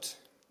concept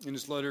in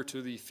his letter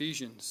to the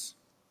Ephesians.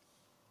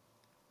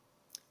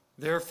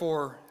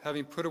 Therefore,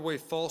 having put away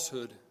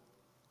falsehood,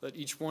 let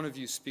each one of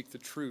you speak the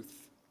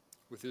truth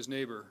with his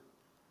neighbor,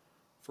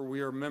 for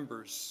we are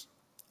members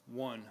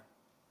one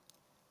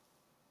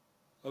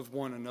of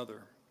one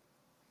another.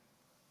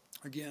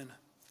 Again,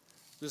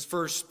 this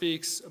verse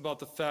speaks about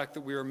the fact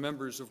that we are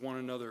members of one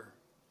another.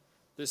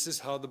 This is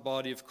how the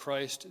body of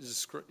Christ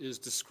is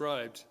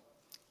described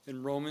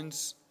in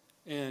Romans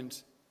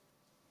and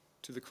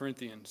to the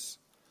Corinthians.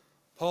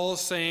 Paul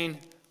is saying,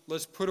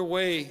 let's put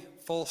away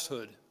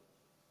falsehood,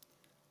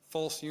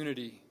 false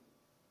unity,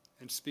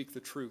 and speak the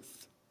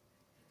truth.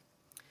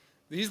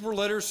 These were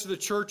letters to the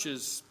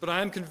churches, but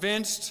I am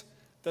convinced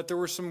that there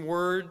were some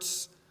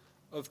words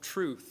of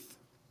truth,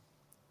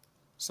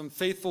 some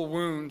faithful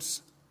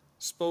wounds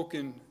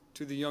spoken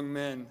to the young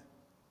men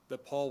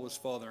that Paul was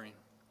fathering.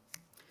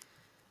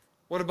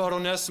 What about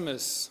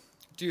Onesimus?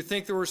 Do you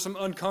think there were some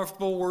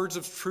uncomfortable words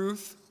of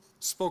truth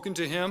spoken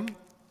to him?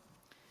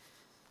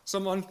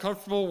 Some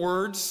uncomfortable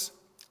words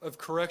of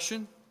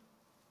correction?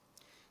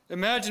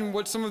 Imagine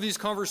what some of these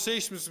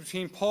conversations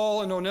between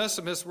Paul and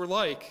Onesimus were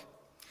like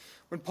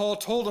when Paul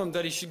told him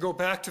that he should go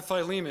back to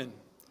Philemon,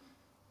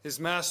 his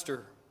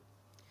master.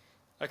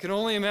 I can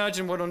only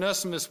imagine what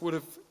Onesimus would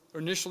have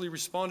initially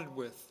responded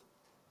with.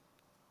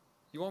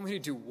 You want me to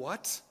do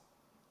what?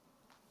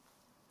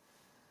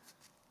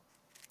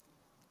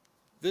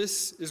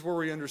 This is where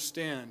we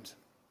understand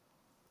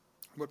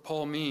what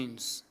Paul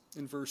means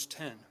in verse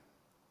 10.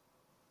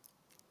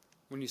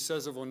 When he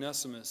says of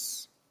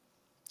Onesimus,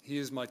 he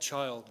is my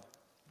child.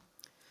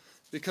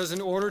 Because in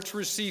order to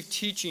receive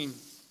teaching,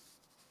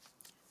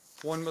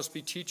 one must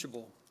be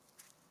teachable.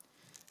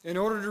 In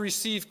order to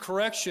receive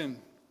correction,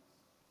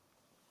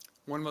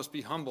 one must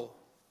be humble.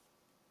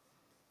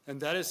 And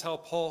that is how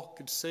Paul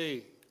could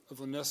say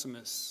of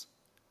Onesimus,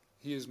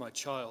 he is my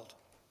child.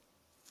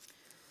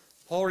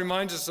 Paul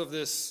reminds us of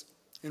this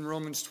in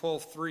Romans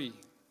 12:3.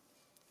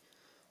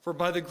 For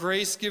by the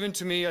grace given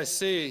to me, I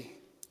say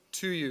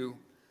to you,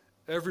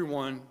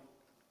 everyone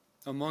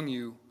among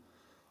you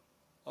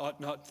ought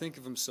not think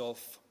of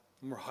himself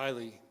more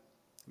highly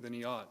than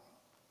he ought,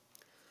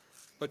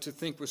 but to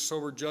think with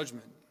sober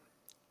judgment,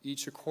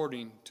 each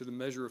according to the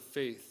measure of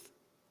faith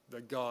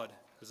that God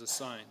has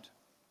assigned.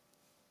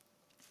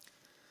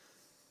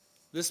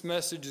 This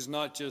message is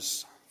not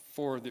just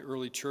for the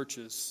early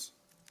churches,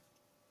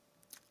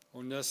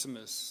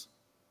 Onesimus,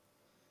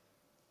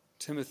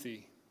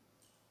 Timothy,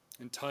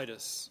 and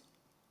Titus.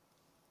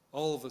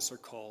 All of us are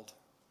called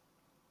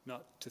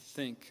not to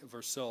think of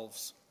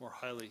ourselves more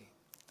highly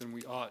than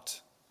we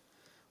ought.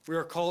 We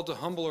are called to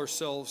humble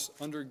ourselves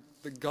under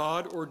the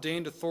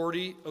God-ordained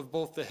authority of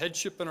both the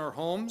headship in our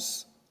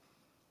homes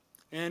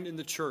and in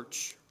the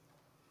church.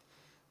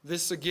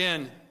 This,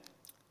 again,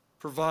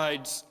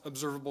 provides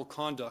observable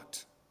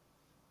conduct.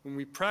 When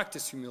we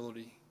practice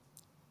humility,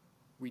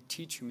 we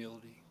teach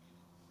humility.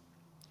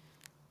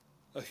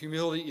 A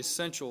humility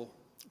essential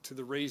to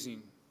the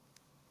raising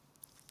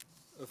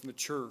of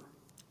mature,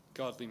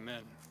 godly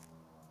men.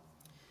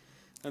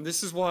 And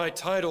this is why I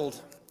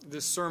titled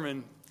this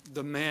sermon,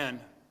 "The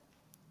Man,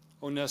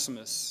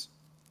 Onesimus."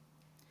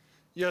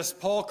 Yes,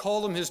 Paul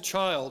called him his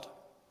child,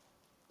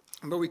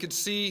 but we could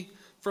see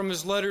from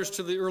his letters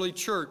to the early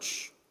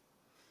church,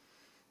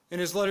 in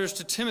his letters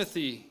to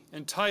Timothy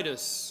and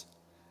Titus,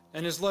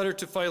 and his letter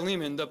to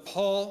Philemon, that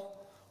Paul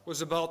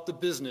was about the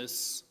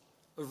business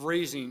of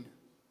raising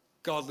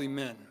godly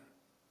men.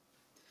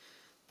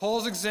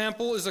 Paul's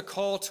example is a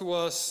call to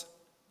us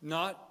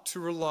not to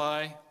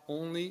rely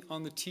only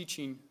on the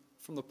teaching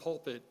from the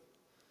pulpit.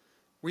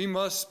 We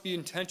must be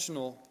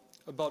intentional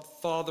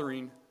about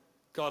fathering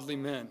godly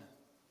men,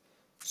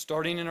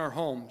 starting in our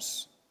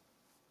homes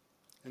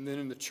and then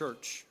in the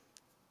church.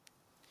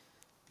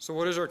 So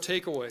what is our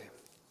takeaway?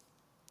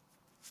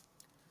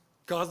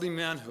 Godly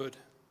manhood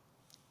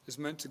is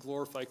meant to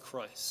glorify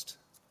Christ,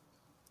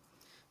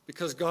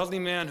 because godly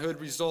manhood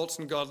results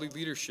in godly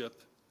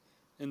leadership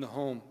in the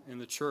home, in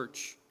the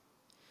church.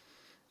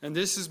 And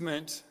this is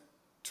meant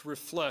to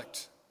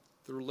reflect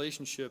the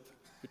relationship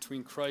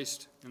between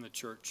Christ and the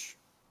church.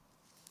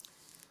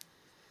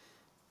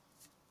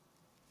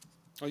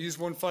 I'll use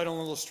one final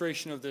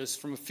illustration of this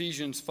from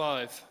Ephesians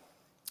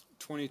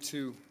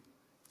 5:22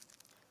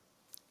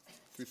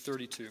 through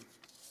 32.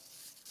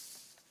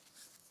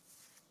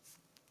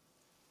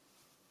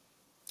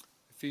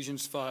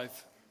 Ephesians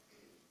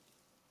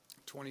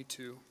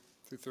 5:22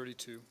 through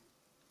 32.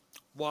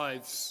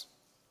 Wives,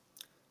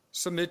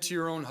 submit to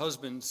your own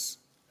husbands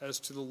as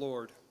to the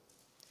Lord.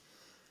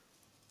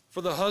 For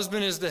the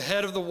husband is the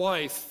head of the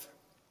wife,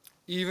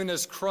 even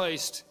as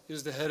Christ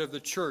is the head of the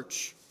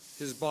church,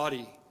 his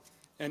body,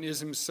 and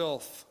is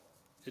himself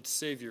its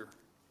Savior.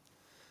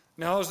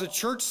 Now as the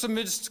church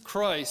submits to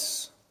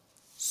Christ,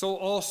 so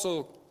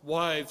also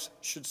wives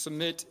should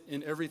submit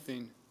in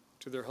everything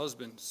to their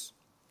husbands.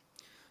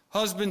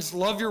 Husbands,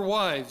 love your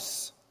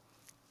wives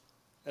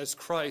as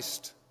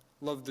Christ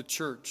loved the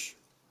church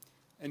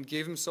and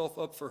gave himself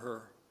up for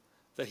her,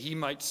 that he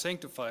might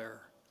sanctify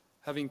her,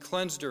 having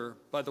cleansed her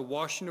by the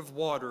washing of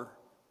water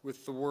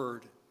with the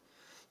word,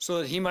 so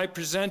that he might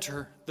present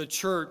her, the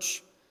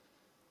church,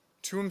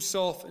 to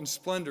himself in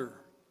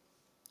splendor,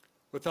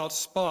 without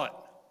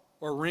spot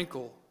or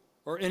wrinkle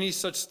or any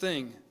such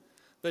thing,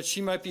 that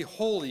she might be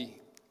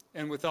holy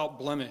and without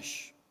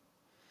blemish.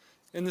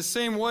 In the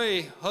same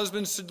way,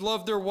 husbands should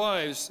love their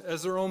wives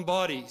as their own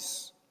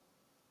bodies.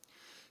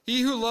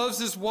 He who loves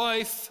his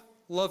wife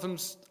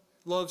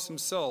loves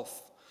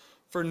himself,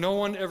 for no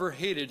one ever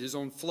hated his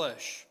own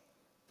flesh,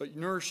 but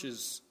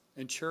nourishes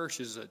and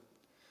cherishes it,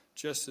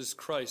 just as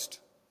Christ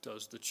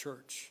does the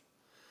church,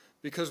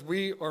 because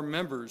we are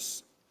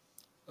members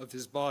of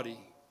his body.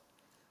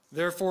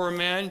 Therefore a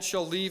man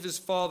shall leave his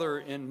father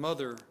and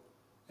mother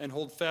and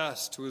hold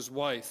fast to his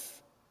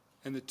wife,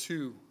 and the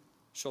two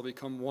shall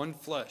become one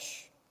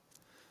flesh.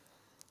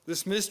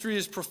 This mystery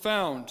is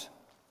profound,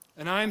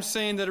 and I am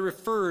saying that it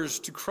refers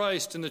to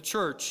Christ and the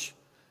church.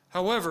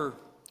 However,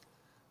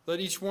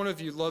 let each one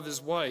of you love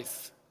his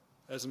wife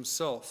as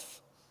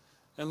himself,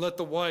 and let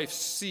the wife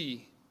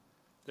see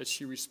that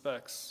she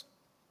respects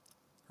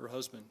her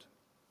husband.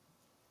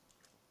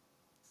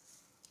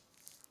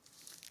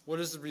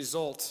 What is the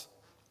result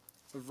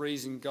of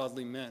raising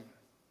godly men?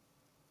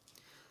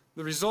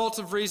 The result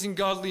of raising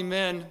godly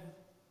men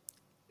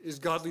is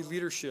godly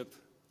leadership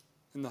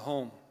in the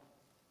home.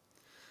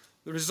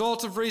 The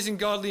result of raising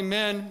godly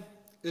men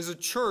is a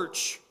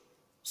church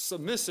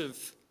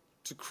submissive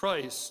to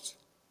Christ.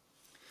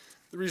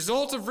 The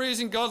result of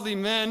raising godly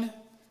men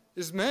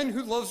is men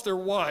who love their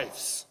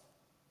wives.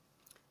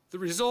 The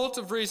result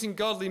of raising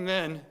godly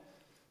men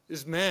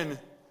is men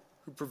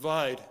who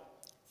provide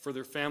for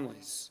their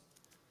families.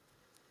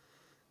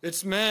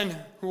 It's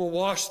men who will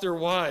wash their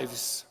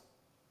wives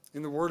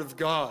in the Word of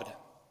God.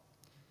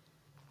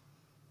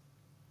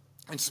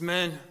 It's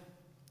men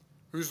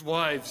whose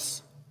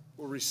wives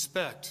will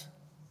respect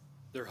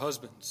their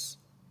husbands.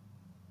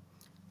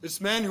 It's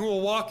men who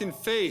will walk in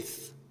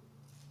faith.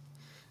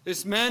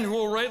 It's men who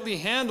will rightly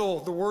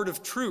handle the word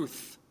of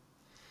truth.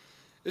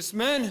 It's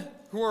men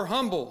who are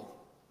humble.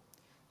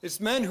 It's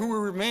men who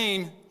will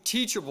remain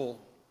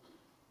teachable.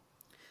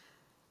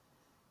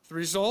 The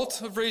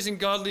result of raising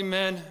godly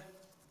men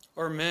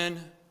are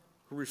men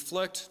who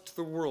reflect to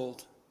the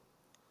world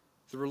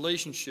the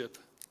relationship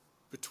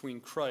between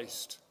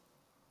Christ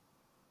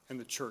and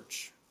the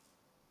church.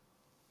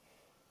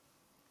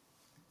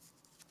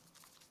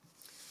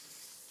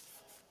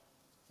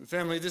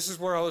 Family, this is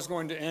where I was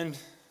going to end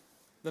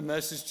the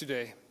message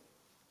today.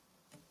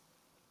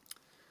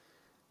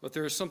 But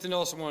there is something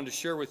else I wanted to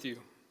share with you.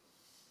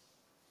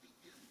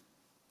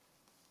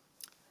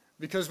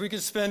 Because we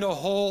could spend a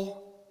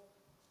whole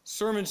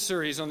sermon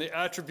series on the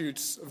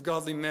attributes of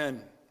godly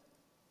men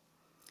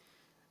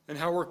and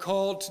how we're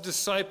called to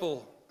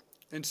disciple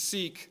and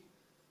seek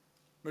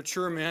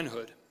mature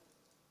manhood.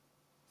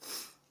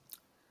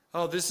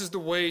 How this is the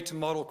way to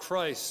model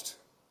Christ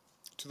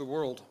to the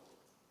world.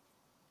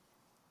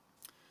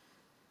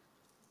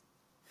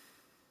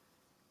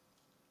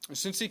 And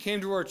since he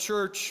came to our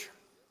church,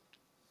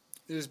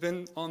 it has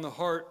been on the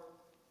heart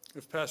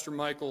of Pastor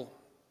Michael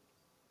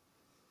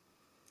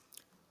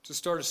to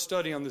start a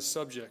study on this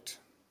subject,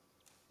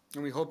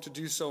 and we hope to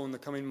do so in the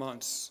coming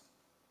months.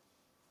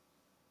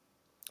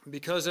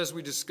 Because as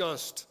we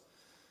discussed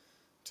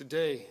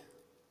today,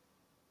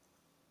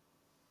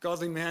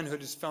 godly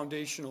manhood is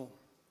foundational.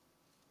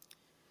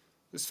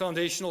 It's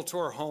foundational to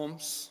our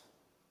homes,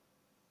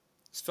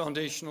 it's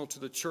foundational to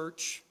the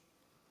church,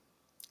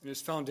 and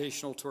it's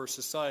foundational to our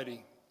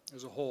society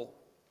as a whole.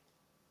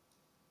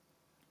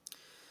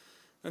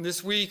 And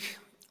this week,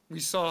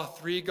 we saw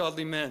 3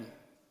 godly men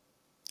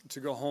to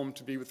go home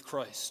to be with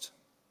Christ.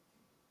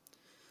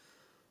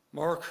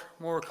 Mark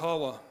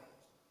Morikawa,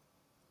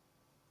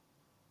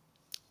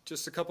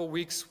 just a couple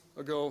weeks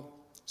ago,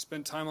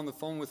 spent time on the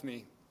phone with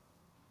me.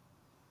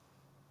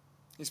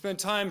 He spent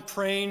time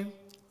praying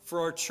for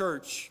our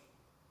church,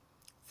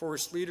 for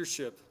its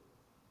leadership,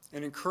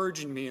 and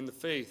encouraging me in the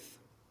faith.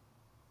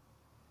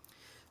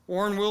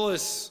 Warren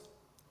Willis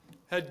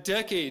had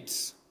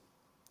decades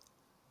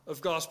of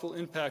gospel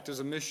impact as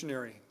a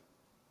missionary,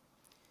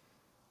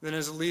 then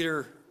as a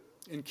leader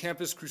in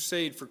Campus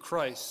Crusade for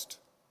Christ,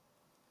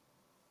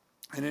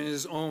 and in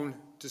his own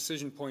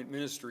Decision Point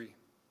ministry.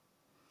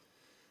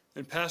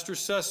 And Pastor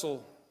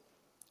Cecil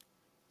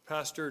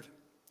pastored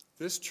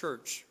this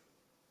church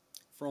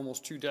for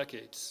almost 2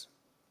 decades.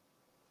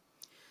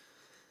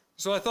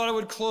 So I thought I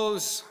would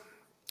close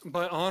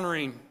by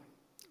honoring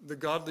the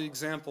godly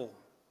example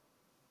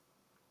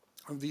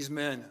of these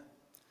men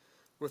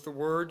with the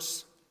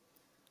words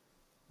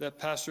that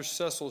Pastor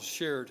Cecil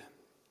shared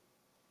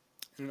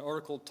in an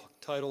article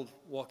titled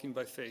Walking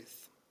by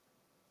Faith.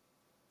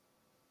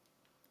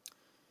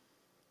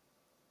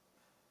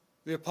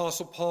 The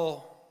Apostle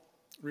Paul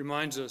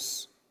reminds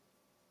us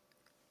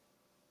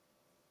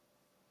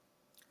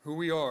who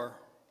we are,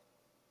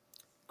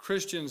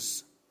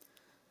 Christians,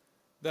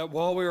 that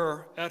while we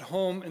are at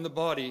home in the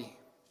body,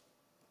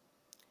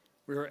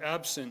 we are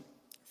absent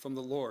from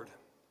the Lord.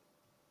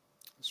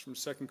 It's from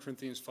 2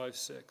 Corinthians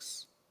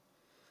 5:6.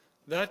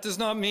 That does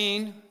not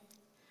mean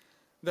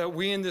that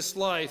we in this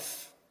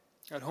life,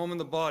 at home in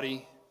the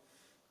body,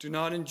 do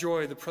not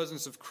enjoy the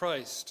presence of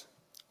Christ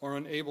or are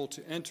unable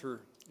to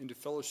enter into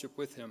fellowship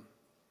with him.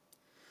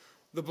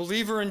 The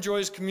believer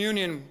enjoys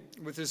communion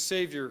with his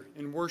Savior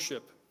in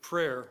worship,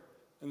 prayer,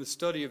 and the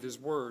study of his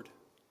word.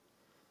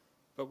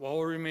 But while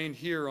we remain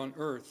here on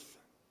earth,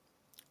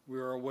 we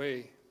are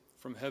away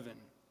from heaven,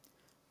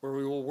 where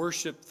we will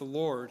worship the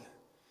Lord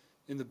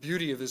in the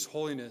beauty of his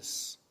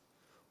holiness,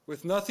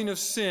 with nothing of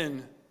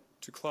sin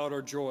to cloud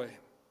our joy.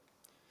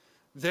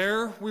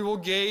 There we will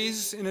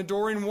gaze in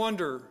adoring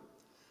wonder,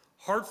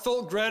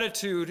 heartfelt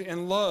gratitude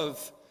and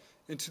love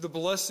into the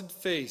blessed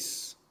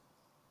face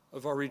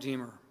of our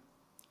Redeemer,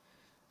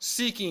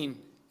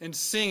 seeking and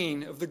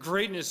singing of the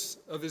greatness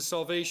of his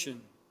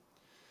salvation.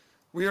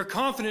 We are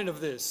confident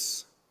of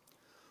this,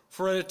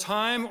 for at a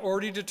time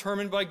already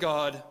determined by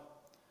God,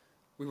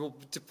 we will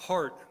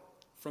depart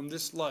from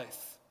this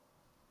life,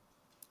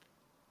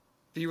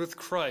 be with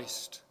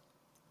Christ,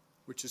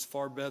 which is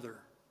far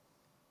better.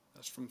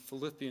 That's from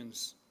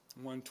Philippians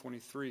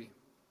 1:23.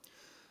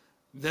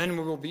 Then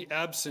we will be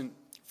absent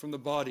from the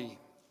body,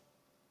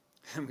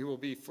 and we will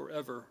be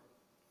forever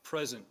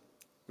present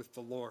with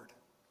the Lord.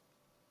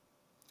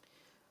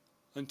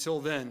 Until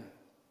then,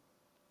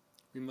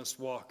 we must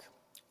walk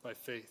by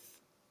faith.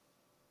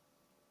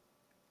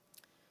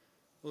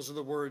 Those are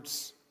the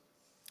words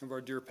of our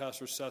dear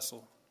Pastor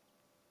Cecil,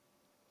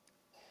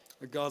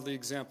 a godly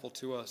example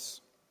to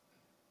us.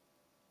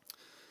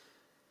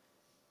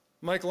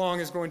 Mike Long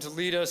is going to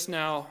lead us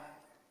now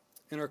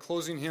in our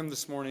closing hymn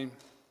this morning,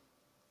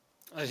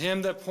 a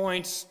hymn that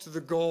points to the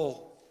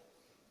goal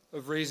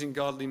of raising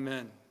godly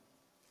men.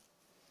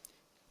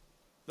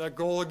 That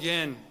goal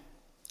again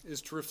is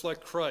to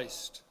reflect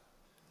Christ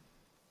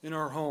in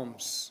our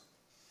homes,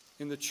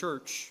 in the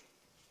church,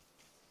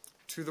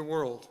 to the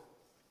world,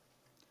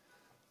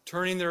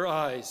 turning their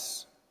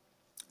eyes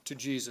to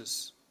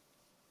Jesus.